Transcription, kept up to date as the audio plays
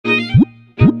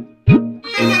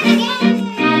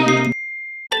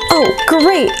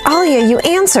right. Alya, you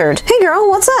answered. Hey girl,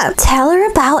 what's up? Tell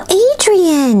her about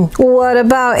Adrien. What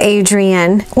about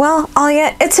Adrien? Well,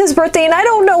 Alya, it's his birthday and I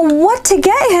don't know what to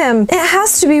get him. It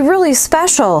has to be really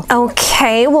special.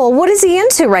 Okay, well, what is he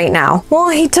into right now? Well,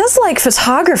 he does like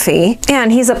photography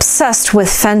and he's obsessed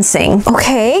with fencing.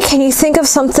 Okay, can you think of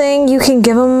something you can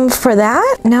give him for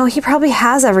that? No, he probably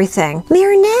has everything.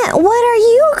 Marinette, what are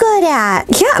you good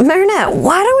at? Yeah, Marinette,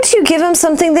 why don't you give him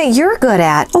something that you're good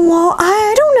at? Well,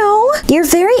 I don't know. You're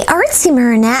very artsy,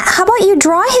 Marinette. How about you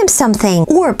draw him something?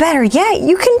 Or better yet,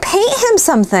 you can paint him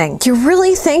something. You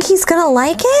really think he's gonna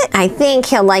like it? I think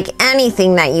he'll like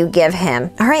anything that you give him.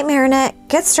 All right, Marinette,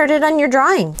 get started on your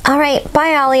drawing. All right,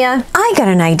 bye, Alya. I got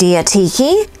an idea,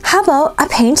 Tiki. How about a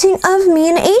painting of me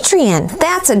and Adrien?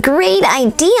 That's a great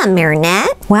idea,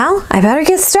 Marinette. Well, I better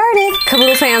get started.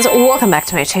 Caboodle fans, welcome back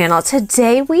to my channel.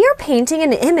 Today we are painting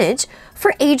an image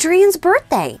for Adrien's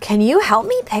birthday. Can you help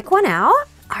me pick one out?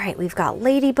 All right, we've got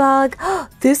Ladybug.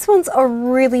 This one's a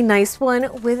really nice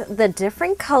one with the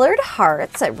different colored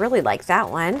hearts. I really like that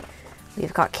one.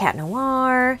 We've got Cat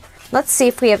Noir. Let's see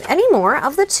if we have any more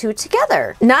of the two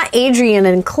together. Not Adrien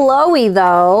and Chloe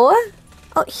though.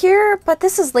 Oh, here, but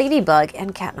this is Ladybug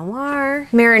and Cat Noir.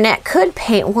 Marinette could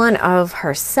paint one of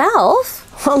herself.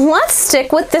 Well, let's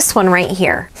stick with this one right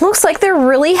here. Looks like they're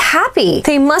really happy.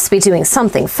 They must be doing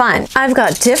something fun. I've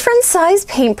got different size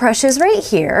paintbrushes right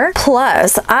here.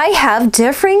 Plus, I have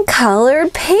different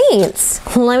colored paints.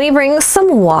 Let me bring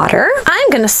some water. I'm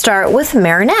gonna start with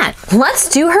Marinette. Let's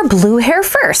do her blue hair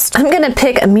first. I'm gonna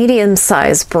pick a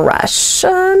medium-sized brush,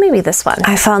 maybe this one.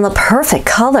 I found the perfect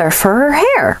color for her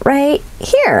hair right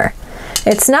here.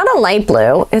 It's not a light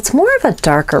blue, it's more of a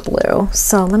darker blue.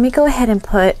 So let me go ahead and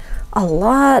put a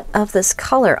lot of this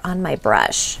color on my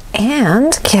brush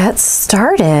and get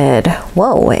started.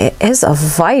 Whoa, it is a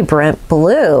vibrant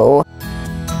blue.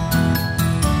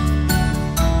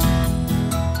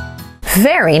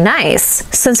 Very nice.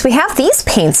 Since we have these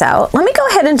paints out, let me go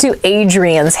ahead and do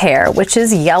Adrien's hair, which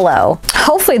is yellow.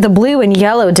 Hopefully the blue and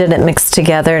yellow didn't mix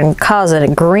together and cause it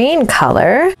a green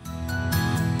color.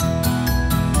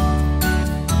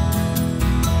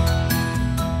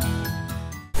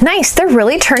 Nice, they're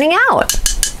really turning out.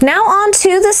 Now on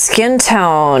to the skin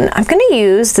tone. I'm gonna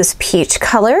use this peach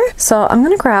color. So I'm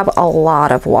gonna grab a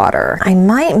lot of water. I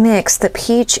might mix the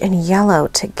peach and yellow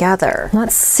together.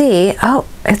 Let's see, oh,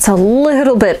 it's a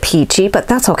little bit peachy, but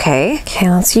that's okay. Okay,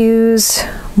 let's use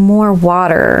more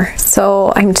water.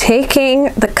 So I'm taking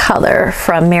the color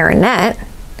from Marinette,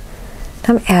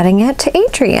 I'm adding it to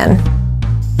Adrien.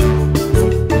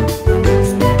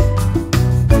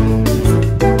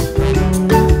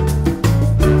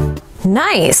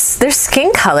 Nice, their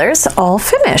skin color's all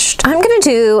finished. I'm gonna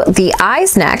do the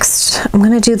eyes next. I'm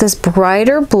gonna do this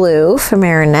brighter blue for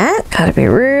Marinette. Gotta be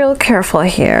real careful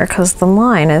here because the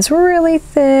line is really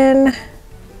thin.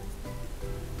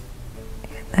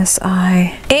 This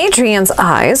eye. Adrien's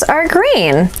eyes are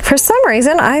green. For some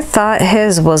reason, I thought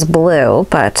his was blue,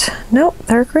 but nope,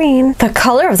 they're green. The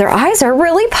color of their eyes are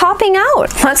really popping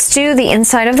out. Let's do the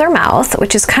inside of their mouth,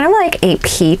 which is kind of like a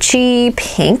peachy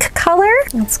pink color.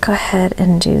 Let's go ahead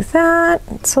and do that.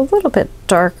 It's a little bit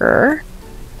darker.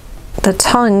 The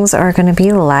tongues are going to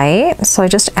be light, so I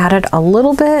just added a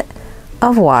little bit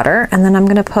of water, and then I'm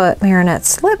gonna put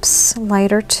Marinette's lips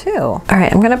lighter too. All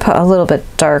right, I'm gonna put a little bit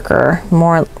darker,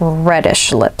 more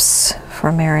reddish lips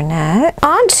for Marinette.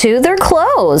 On to their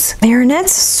clothes.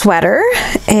 Marinette's sweater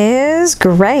is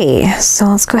gray, so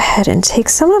let's go ahead and take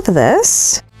some of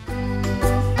this.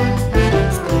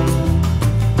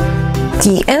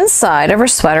 The inside of her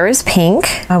sweater is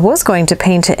pink. I was going to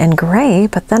paint it in gray,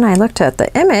 but then I looked at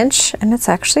the image and it's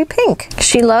actually pink.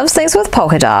 She loves things with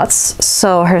polka dots,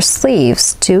 so her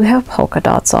sleeves do have polka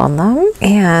dots on them.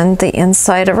 And the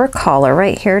inside of her collar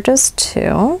right here does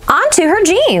too. On to her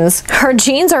jeans. Her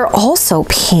jeans are also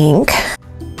pink.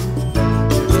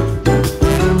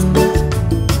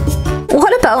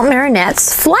 What about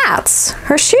Marinette's flats,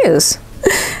 her shoes?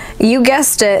 You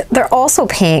guessed it, they're also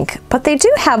pink, but they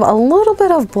do have a little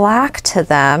bit of black to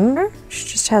them. She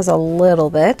just has a little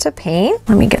bit to paint.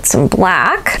 Let me get some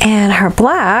black. And her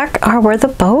black are where the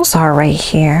bows are right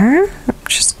here.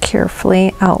 Just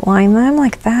carefully outline them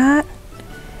like that.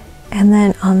 And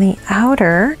then on the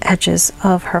outer edges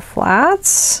of her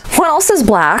flats. What else is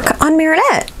black on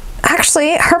Marinette?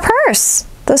 Actually, her purse,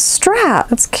 the strap.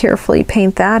 Let's carefully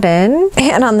paint that in.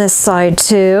 And on this side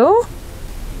too.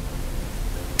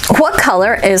 What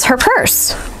color is her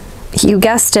purse? You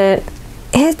guessed it.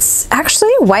 It's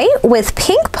actually white with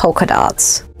pink polka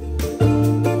dots.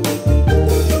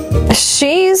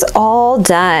 She's all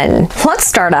done. Let's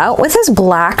start out with this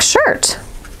black shirt.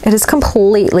 It is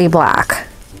completely black.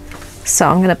 So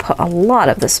I'm gonna put a lot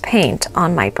of this paint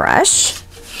on my brush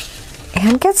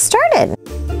and get started.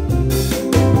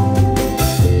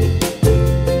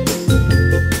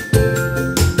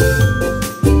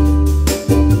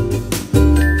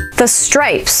 The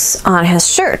stripes on his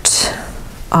shirt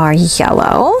are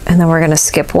yellow, and then we're gonna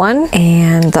skip one,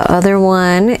 and the other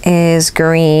one is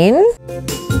green.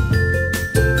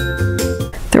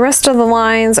 The rest of the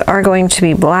lines are going to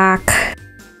be black.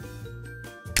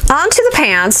 Onto the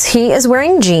pants, he is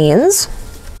wearing jeans.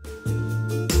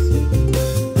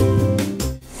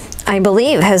 I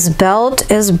believe his belt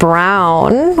is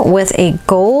brown with a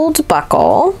gold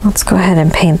buckle. Let's go ahead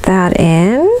and paint that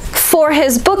in. For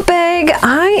his book bag,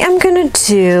 I am gonna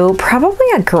do probably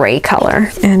a gray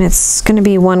color, and it's gonna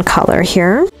be one color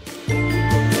here.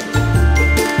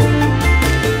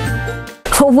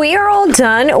 We are all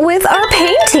done with our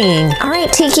painting. All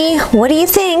right, Tiki, what do you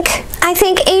think? I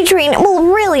think Adrien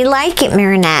will really like it,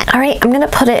 Marinette. All right, I'm gonna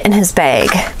put it in his bag.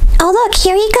 Oh, look,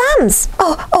 here he comes.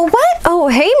 Oh, what? Oh,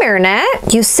 hey,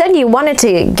 Marinette. You said you wanted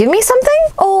to give me something?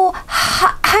 Oh,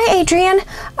 hi, Adrien.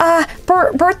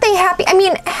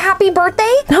 Happy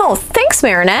birthday. Oh, thanks,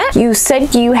 Marinette. You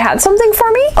said you had something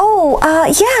for me? Oh,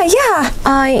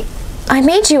 yeah. I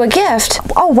made you a gift.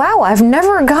 Oh, wow, I've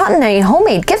never gotten a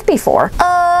homemade gift before.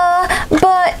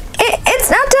 But it's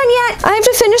not done yet. I have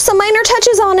to finish some minor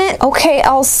touches on it. Okay,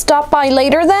 I'll stop by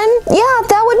later then. Yeah,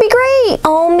 that would be great.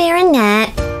 Oh,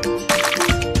 Marinette.